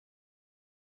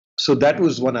that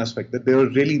was one aspect, that there were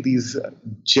really these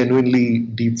genuinely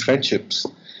deep friendships.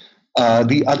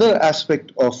 The other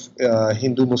aspect of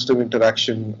Hindu-Muslim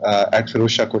interaction at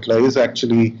Firozshah Kotla is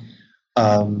actually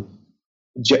in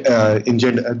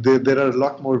gender. There are a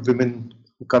lot more women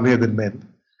who come here than men.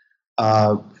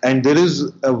 And there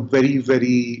is a very,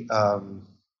 very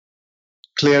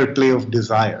clear play of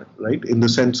desire, right? In the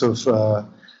sense of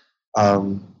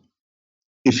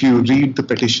if you read the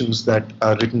petitions that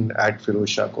are written at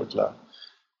Firozshah Kotla,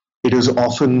 it is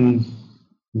often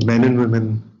men and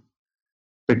women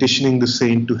petitioning the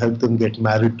saint to help them get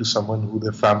married to someone who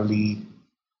their family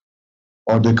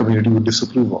or their community would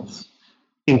disapprove of,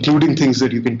 including things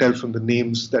that you can tell from the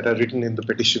names that are written in the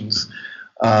petitions,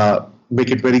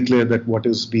 make it very clear that what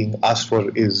is being asked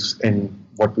for is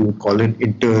what we would call an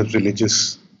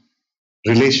inter-religious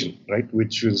relation, right,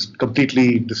 which was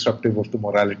completely disruptive of the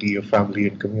morality of family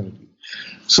and community.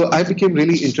 So I became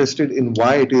really interested in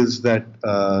why it is that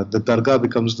the dargah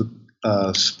becomes the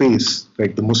space,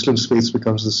 right, the Muslim space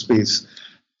becomes the space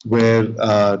where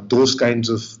those kinds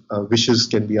of wishes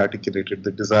can be articulated,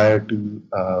 the desire to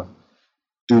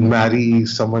marry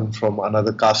someone from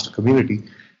another caste or community.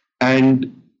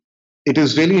 And it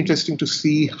is really interesting to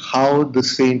see how the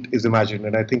saint is imagined.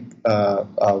 And I think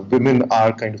women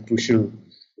are kind of crucial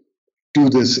to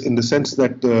this, in the sense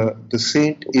that the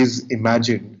saint is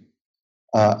imagined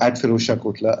at Firozshah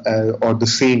Kotla, or the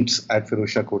saints at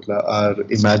Firozshah Kotla are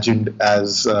imagined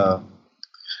as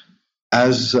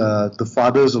the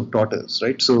fathers of daughters,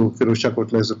 right? So Firozshah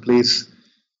Kotla is a place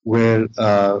where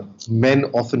men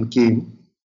often came,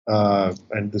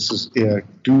 and this is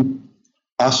to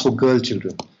ask for girl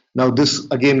children. Now, this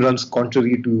again runs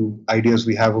contrary to ideas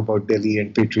we have about Delhi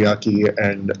and patriarchy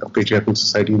and a patriarchal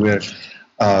society, where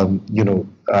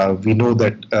we know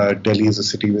that Delhi is a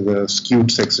city with a skewed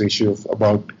sex ratio of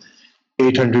about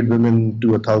 800 women to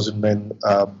 1,000 men,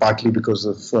 partly because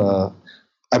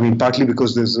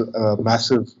there's a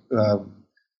massive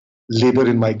labor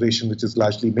in migration, which is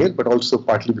largely male, but also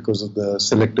partly because of the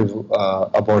selective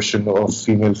abortion of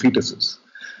female fetuses.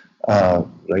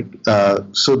 Right.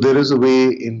 So there is a way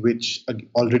in which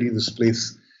already this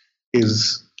place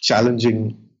is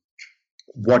challenging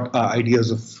what our ideas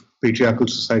of patriarchal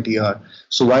society are.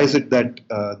 So why is it that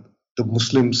the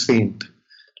Muslim saint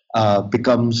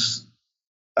becomes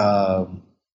the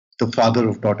father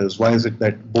of daughters? Why is it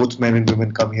that both men and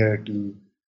women come here to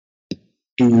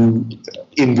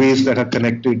in ways that are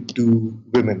connected to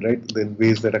women, right? In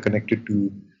ways that are connected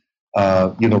to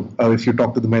if you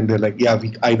talk to the men, they're like,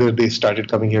 either they started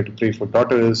coming here to pray for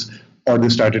daughters, or they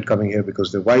started coming here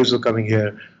because their wives were coming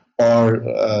here, or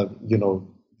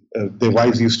their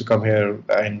wives used to come here,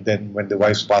 and then when their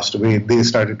wives passed away, they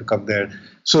started to come there.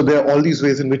 So there are all these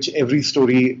ways in which every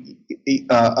story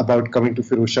about coming to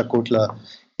Firozshah Kotla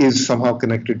is somehow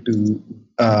connected to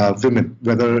women,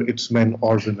 whether it's men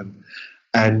or women.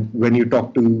 And when you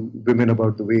talk to women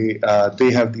about the way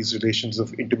they have these relations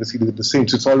of intimacy with the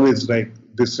saints, it's always like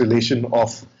this relation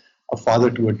of a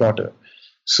father to a daughter.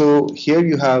 So here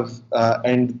you have,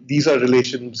 and these are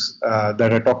relations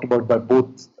that are talked about by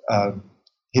both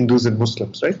Hindus and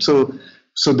Muslims, right? So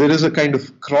there is a kind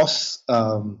of cross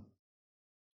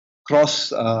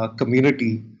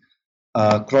community,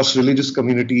 cross religious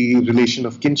community relation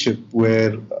of kinship,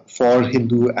 where for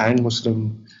Hindu and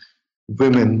Muslim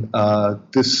women,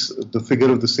 the figure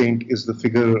of the saint is the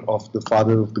figure of the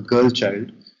father of the girl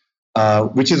child,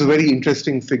 which is a very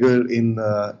interesting figure in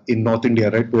North India,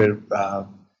 right, where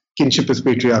kinship is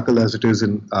patriarchal as it is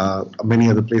in many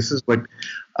other places, but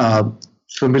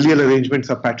familial arrangements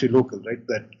are patrilocal, right?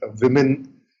 That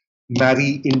women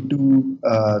marry into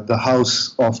the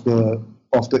house of the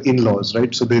in-laws,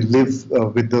 right? So they live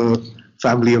with the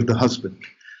family of the husband.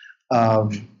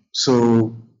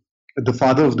 So the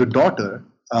father of the daughter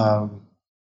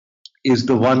is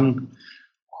the one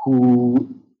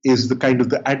who is the kind of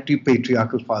the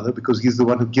anti-patriarchal father, because he's the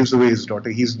one who gives away his daughter.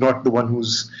 He's not the one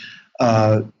who's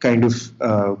going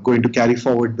to carry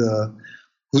forward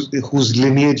whose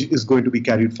lineage is going to be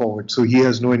carried forward. So he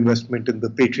has no investment in the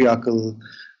patriarchal,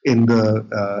 in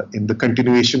the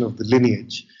continuation of the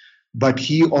lineage. But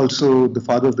he also, the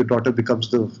father of the daughter,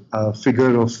 becomes the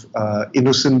figure of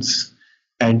innocence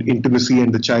and intimacy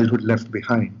and the childhood left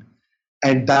behind.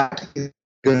 And that is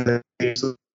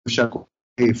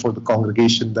for the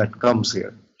congregation that comes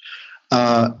here.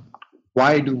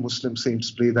 Why do Muslim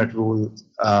saints play that role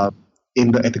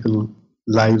in the ethical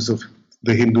lives of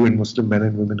the Hindu and Muslim men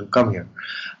and women who come here?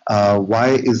 Why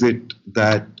is it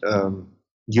that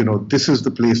this is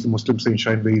the place, the Muslim saint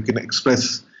shrine, where you can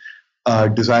express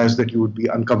desires that you would be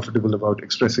uncomfortable about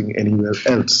expressing anywhere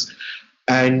else?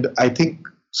 And I think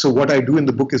so. What I do in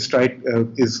the book is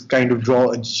kind of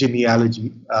draw a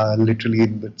genealogy, literally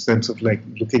in the sense of like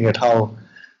looking at how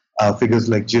figures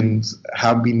like jinns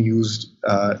have been used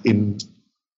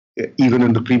even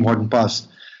in the pre-modern past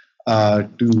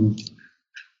to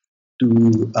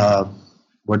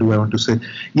what do I want to say?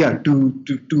 Yeah,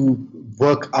 to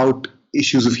work out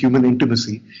issues of human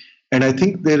intimacy. And I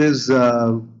think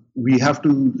we have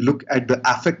to look at the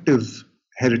affective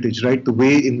heritage, right? The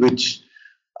way in which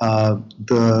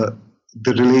the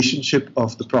relationship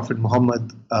of the Prophet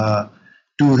Muhammad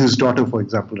to his daughter, for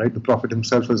example, right? The Prophet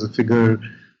himself as a figure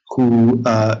who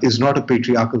is not a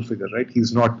patriarchal figure, right?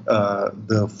 He's not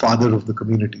the father of the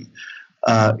community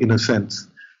in a sense,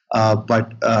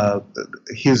 but the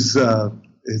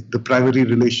primary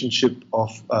relationship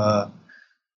of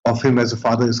him as a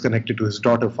father is connected to his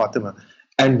daughter Fatima.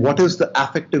 And what is the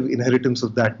affective inheritance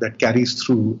of that carries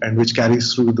through, and which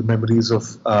carries through the memories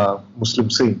of Muslim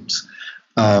saints,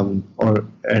 and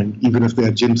even if they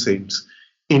are jinn saints,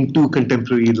 into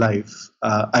contemporary life,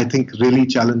 I think really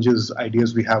challenges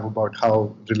ideas we have about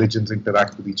how religions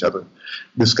interact with each other.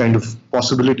 This kind of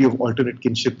possibility of alternate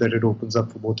kinship that it opens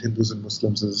up for both Hindus and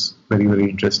Muslims is very, very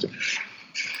interesting.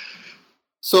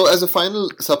 So as a final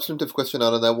substantive question,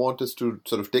 Anand, I want us to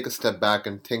sort of take a step back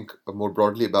and think more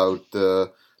broadly about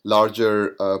the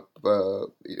larger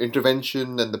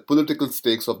intervention and the political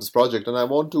stakes of this project. And I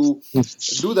want to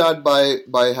do that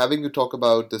by having you talk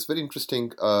about this very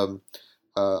interesting,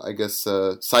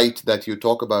 site that you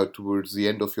talk about towards the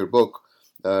end of your book,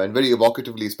 and very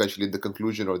evocatively, especially in the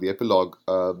conclusion or the epilogue,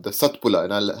 the Satpula.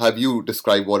 And I'll have you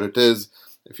describe what it is,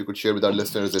 if you could share with our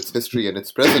listeners its history and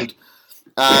its present.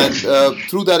 And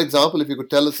through that example, if you could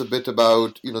tell us a bit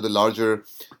about, the larger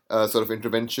sort of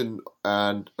intervention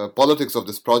and politics of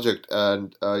this project.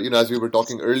 And, as we were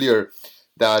talking earlier,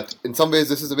 that in some ways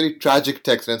this is a very tragic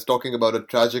text, and it's talking about a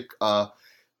tragic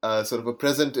sort of a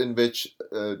present in which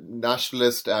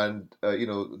nationalist and,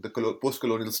 the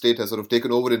post-colonial state has sort of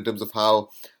taken over in terms of how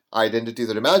identities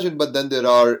are imagined. But then there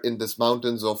are, in this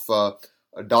mountains of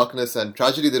darkness and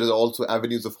tragedy, there is also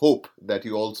avenues of hope that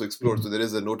you also explore. So there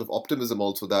is a note of optimism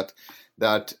also that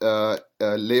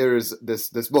layers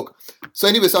this book. So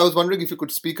anyways, I was wondering if you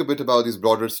could speak a bit about these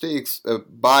broader stakes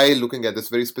by looking at this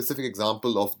very specific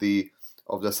example of the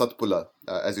Satpula,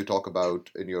 as you talk about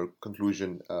in your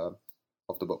conclusion of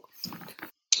the book.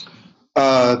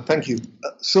 Thank you.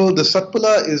 So the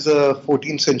Satpula is a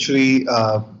 14th century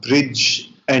bridge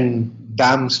and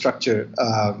dam structure.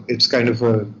 It's kind of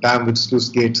a dam with sluice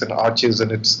gates and arches,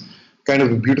 and it's kind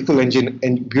of a beautifully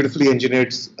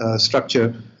engineered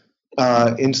structure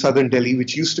in southern Delhi,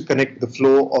 which used to connect the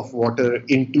flow of water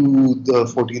into the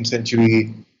 14th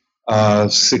century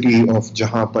city of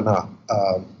Jahanpana,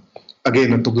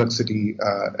 again a Tughlaq city,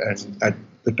 and at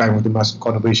the time of the massive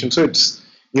conurbation. So it's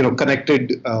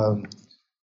connected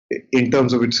in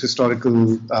terms of its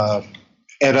historical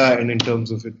era and in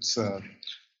terms of its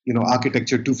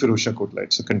architecture to Firozshah Kotla.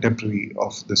 It's a contemporary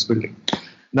of this building.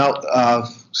 Now,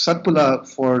 Satpula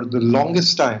for the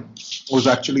longest time was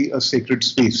actually a sacred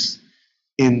space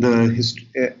in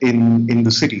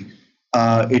the city.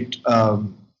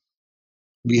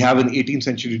 We have an 18th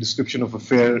century description of a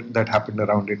fair that happened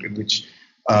around it, in which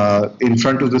in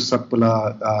front of the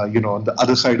Satpula, on the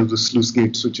other side of the sluice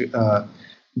gates, which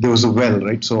there was a well,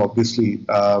 right? So obviously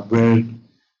where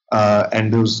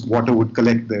and there was water would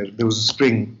collect there. There was a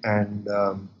spring, and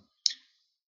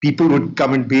people would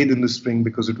come and bathe in the spring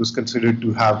because it was considered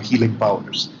to have healing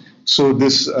powers. So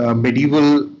this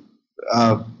medieval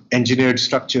engineered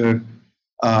structure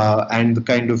and the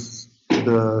kind of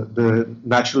the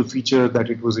natural feature that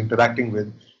it was interacting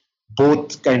with,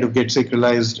 both kind of get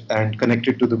sacralized and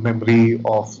connected to the memory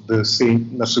of the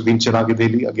Saint Nasruddin Chiragh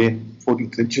Delhi, again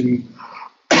 14th century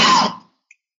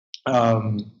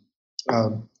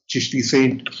Chishti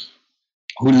saint,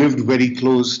 who lived very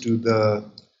close to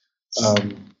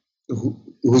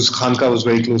whose Khanka was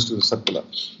very close to the Satpula.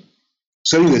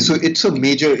 So anyway, so it's a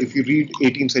major, if you read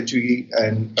 18th century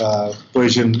and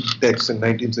Persian texts and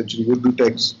 19th century Urdu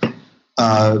texts,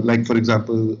 like for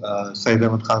example, Sayyid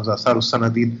Ahmad Khan's Asar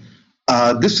Sanadid,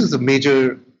 this is a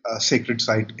major sacred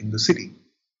site in the city.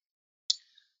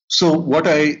 So what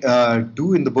I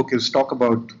do in the book is talk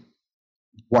about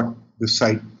what this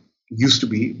site used to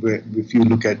be. If you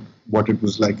look at what it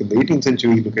was like in the 18th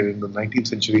century, look at it in the 19th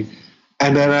century,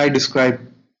 and then I describe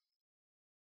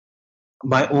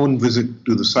my own visit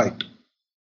to the site.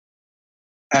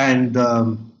 And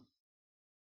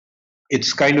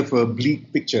it's kind of a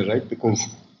bleak picture, right? Because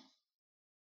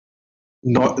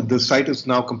the site is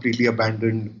now completely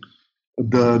abandoned.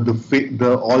 All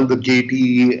the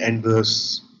gaiety and the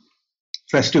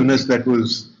festiveness that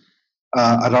was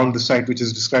around the site, which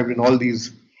is described in all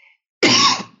these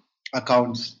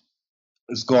accounts,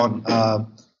 is gone.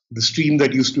 The stream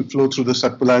that used to flow through the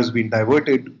Satpura has been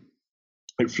diverted.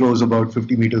 It flows about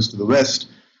 50 meters to the west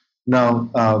now,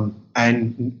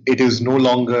 and it is no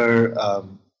longer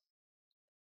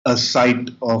a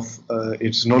site of.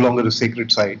 It's no longer a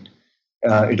sacred site.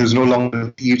 It is no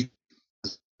longer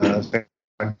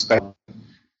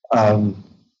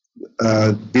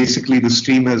basically the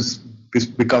stream has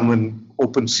become an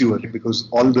open sewer because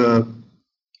all the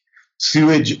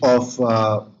sewage of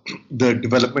the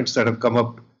developments that have come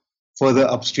up further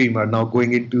upstream are now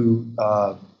going into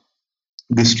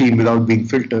the stream without being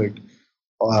filtered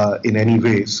in any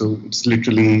way. So it's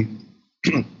literally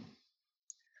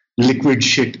liquid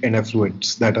shit and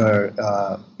effluents that are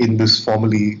in this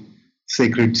formerly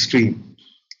sacred stream.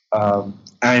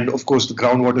 And of course, the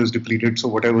groundwater is depleted, so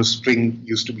whatever spring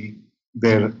used to be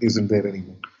there isn't there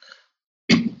anymore.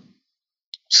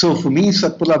 So for me,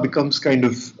 Satpura becomes kind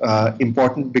of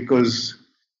important because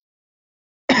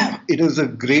it is a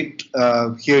great,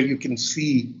 here you can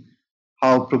see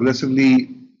how progressively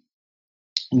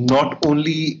not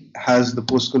only has the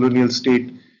post-colonial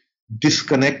state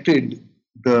disconnected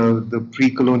the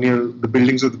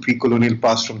buildings of the pre-colonial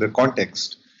past from their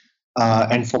context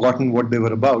and forgotten what they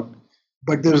were about,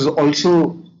 but there is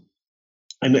also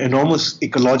an enormous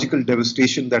ecological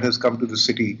devastation that has come to the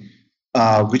city,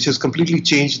 which has completely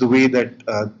changed the way that,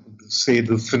 say,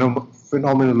 the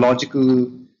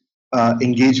phenomenological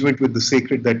engagement with the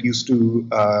sacred that used to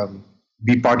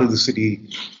be part of the city.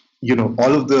 You know,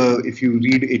 if you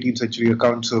read 18th century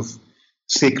accounts of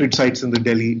sacred sites in the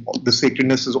Delhi, the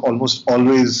sacredness is almost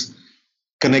always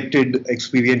connected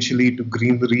experientially to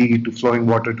greenery, to flowing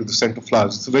water, to the scent of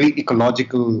flowers. It's a very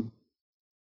ecological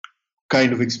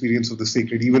kind of experience of the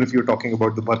sacred, even if you're talking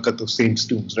about the Barkat of saints'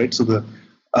 tombs, right? So the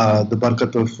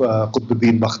Barkat of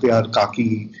Qutbuddin Bakhtiar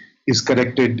Kaki is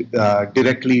connected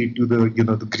directly to the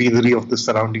greenery of the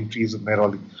surrounding trees of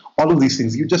Mehrauli. All of these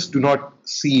things, you just do not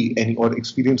see or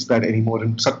experience that anymore.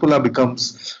 And Satpura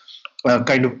becomes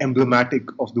kind of emblematic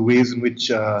of the ways in which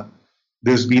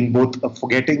there's been both a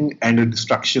forgetting and a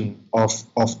destruction of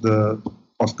the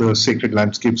sacred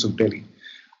landscapes of Delhi.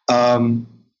 And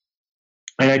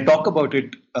I talk about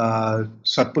it,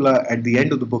 Satpura, at the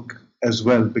end of the book as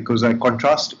well, because I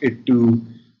contrast it to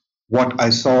what I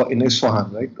saw in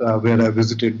Isfahan, right, where I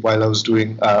visited while I was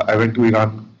I went to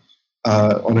Iran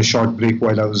on a short break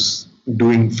while I was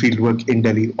doing fieldwork in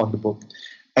Delhi on the book.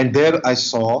 And there I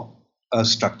saw a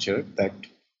structure that,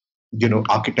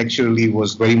 architecturally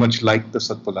was very much like the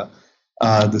Satpura.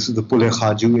 This is the Pule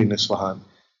Khaju in Isfahan.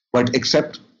 But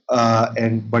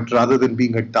rather than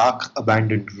being a dark,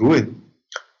 abandoned ruin,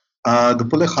 the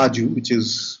Pule Khaju, which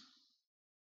is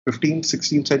 15th,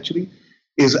 16th century,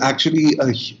 is actually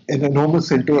an enormous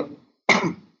center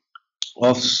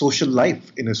of social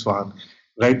life in Isfahan.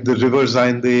 Right, the river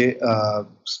Zainde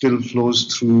still flows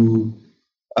through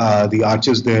the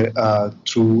arches there,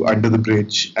 through under the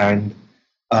bridge, and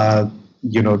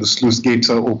the sluice gates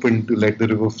are open to let the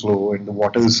river flow, and the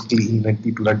water is clean, and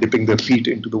people are dipping their feet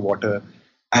into the water,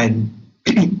 and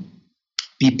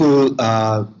people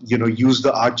use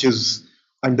the arches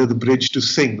under the bridge to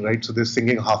sing, right? So they're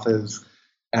singing Hafiz,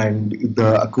 and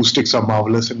the acoustics are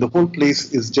marvelous, and the whole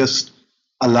place is just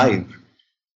alive.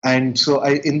 And so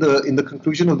in the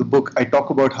conclusion of the book, I talk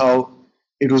about how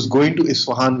it was going to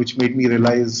Isfahan which made me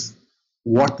realize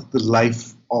what the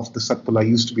life of the Satpura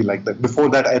used to be like. That before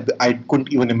that, I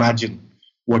couldn't even imagine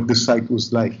what this site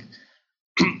was like.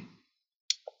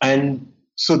 And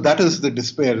so that is the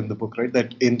despair in the book, right?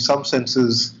 That in some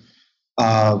senses,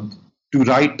 to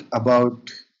write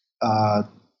about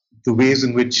the ways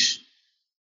in which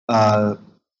the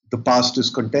past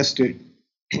is contested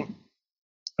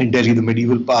in Delhi, the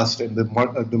medieval past and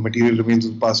the material remains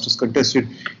of the past is contested,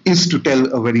 is to tell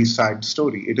a very sad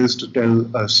story. It is to tell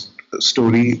a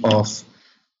story of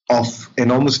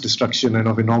enormous destruction and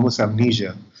of enormous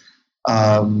amnesia,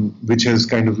 which has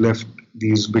kind of left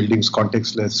these buildings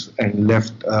contextless and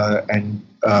the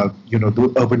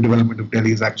urban development of Delhi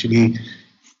has actually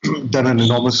done an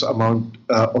enormous amount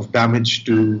of damage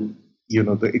to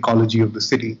the ecology of the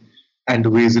city and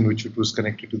the ways in which it was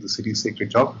connected to the city's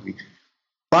sacred geography.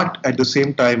 But at the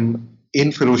same time, in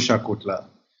Firoz Shah Kotla,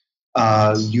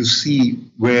 you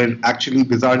see where actually,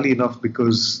 bizarrely enough,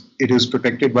 because it is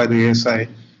protected by the ASI,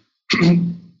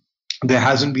 there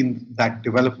hasn't been that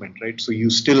development, right? So you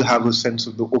still have a sense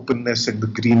of the openness and the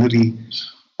greenery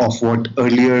of what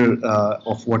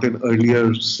an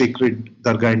earlier sacred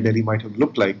dargah in Delhi might have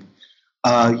looked like.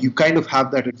 You kind of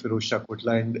have that at Firoz Shah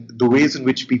Kotla, and the ways in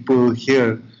which people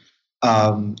here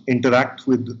interact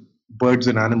with birds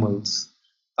and animals,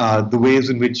 the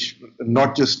ways in which,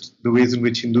 not just the ways in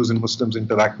which Hindus and Muslims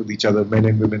interact with each other, men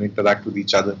and women interact with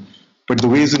each other, but the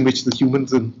ways in which the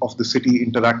humans of the city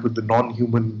interact with the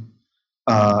non-human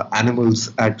animals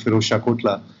at Firoz Shah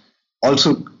Kotla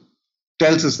also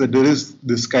tells us that there is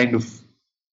this kind of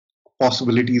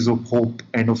possibilities of hope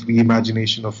and of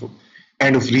reimagination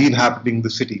and of re-inhabiting the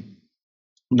city.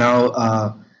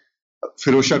 Now,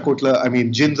 Firoz Shah Kotla, I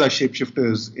mean, jinns are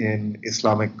shapeshifters in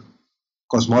Islamic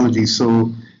cosmology,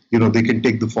 so they can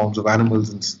take the forms of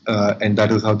animals, and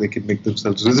that is how they can make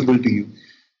themselves visible to you.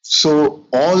 So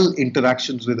all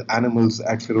interactions with animals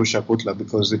at Firoz Shah Kotla,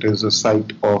 because it is a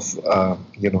site of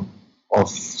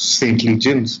saintly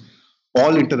jinns,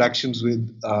 all interactions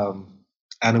with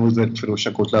animals at Firoz Shah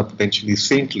Kotla are potentially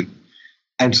saintly,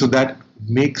 and so that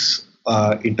makes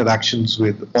interactions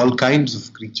with all kinds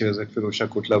of creatures at Firoz Shah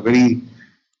Kotla very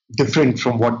different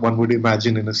from what one would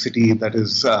imagine in a city that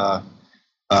is,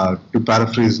 to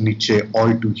paraphrase Nietzsche,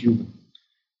 all too human.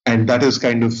 And that is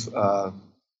kind of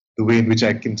the way in which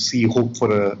I can see hope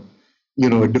for a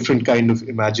different kind of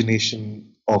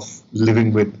imagination of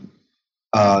living with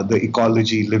the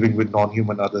ecology, living with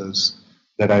non-human others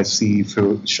that I see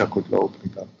Firoz Shah Kotla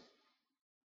opening up.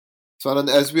 So Anand,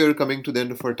 as we are coming to the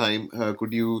end of our time,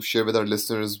 could you share with our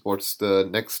listeners what's the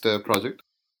next project?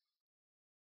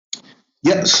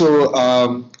 Yeah, so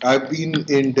I've been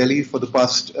in Delhi for the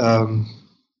past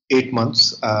 8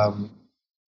 months.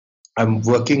 I'm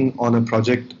working on a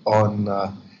project on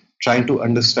trying to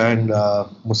understand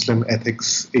Muslim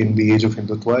ethics in the age of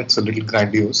Hindutva. It's a little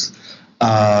grandiose,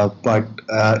 but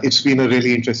it's been a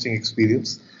really interesting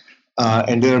experience.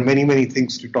 And there are many, many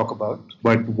things to talk about.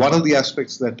 But one of the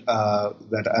aspects that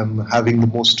I'm having the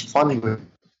most fun with,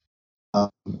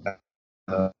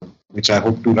 which I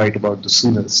hope to write about the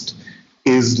soonest,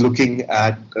 is looking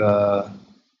at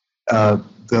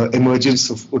the emergence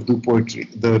of Urdu poetry,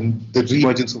 the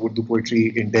re-emergence of Urdu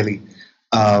poetry in Delhi.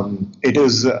 It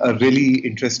is a really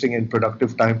interesting and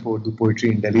productive time for Urdu poetry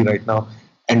in Delhi right now.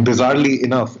 And bizarrely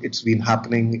enough, it's been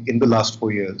happening in the last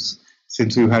 4 years,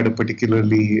 since we've had a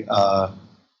particularly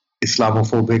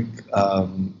Islamophobic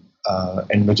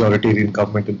and majoritarian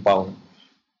government in power.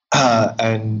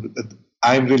 And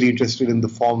I'm really interested in the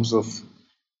forms of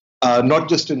not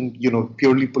just in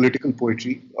purely political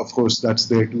poetry. Of course, that's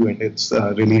there too, and it's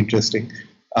really interesting.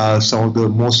 Some of the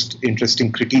most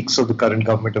interesting critiques of the current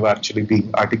government are actually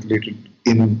being articulated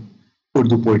in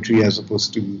Urdu poetry as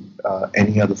opposed to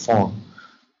any other form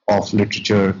of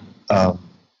literature.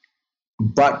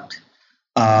 But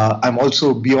I'm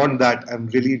also, beyond that, I'm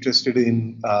really interested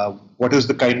in what is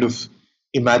the kind of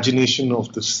imagination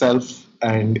of the self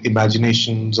and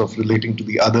imaginations of relating to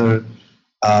the other,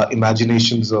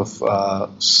 imaginations of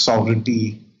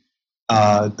sovereignty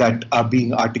that are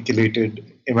being articulated,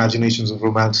 imaginations of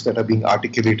romance that are being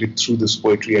articulated through this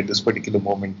poetry at this particular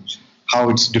moment, how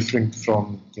it's different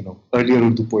from earlier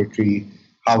Urdu poetry,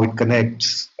 how it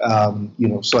connects.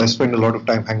 So I spend a lot of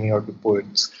time hanging out with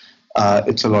poets.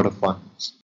 It's a lot of fun.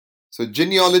 So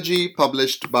Genealogy,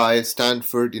 published by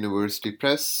Stanford University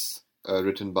Press,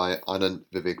 written by Anand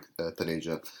Vivek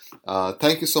Taneja.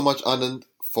 Thank you so much, Anand,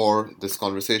 for this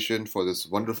conversation, for this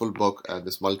wonderful book and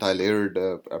this multi-layered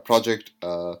project.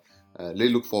 Really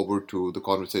look forward to the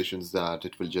conversations that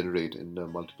it will generate in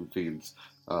multiple fields.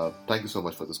 Thank you so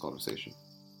much for this conversation.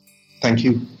 Thank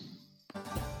you.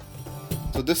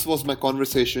 So this was my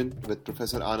conversation with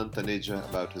Professor Anand Taneja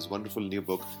about his wonderful new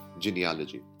book,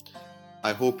 Genealogy.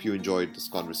 I hope you enjoyed this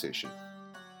conversation.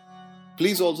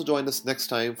 Please also join us next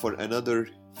time for another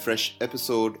fresh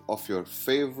episode of your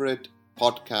favorite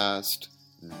podcast,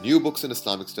 New Books in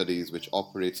Islamic Studies, which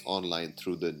operates online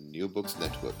through the New Books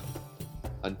Network.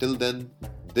 Until then,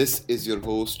 this is your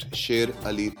host, Sher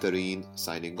Ali Tareen,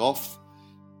 signing off.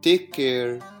 Take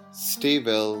care, stay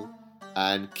well,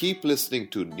 and keep listening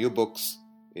to New Books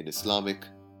in Islamic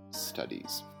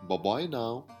Studies. Bye-bye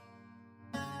now.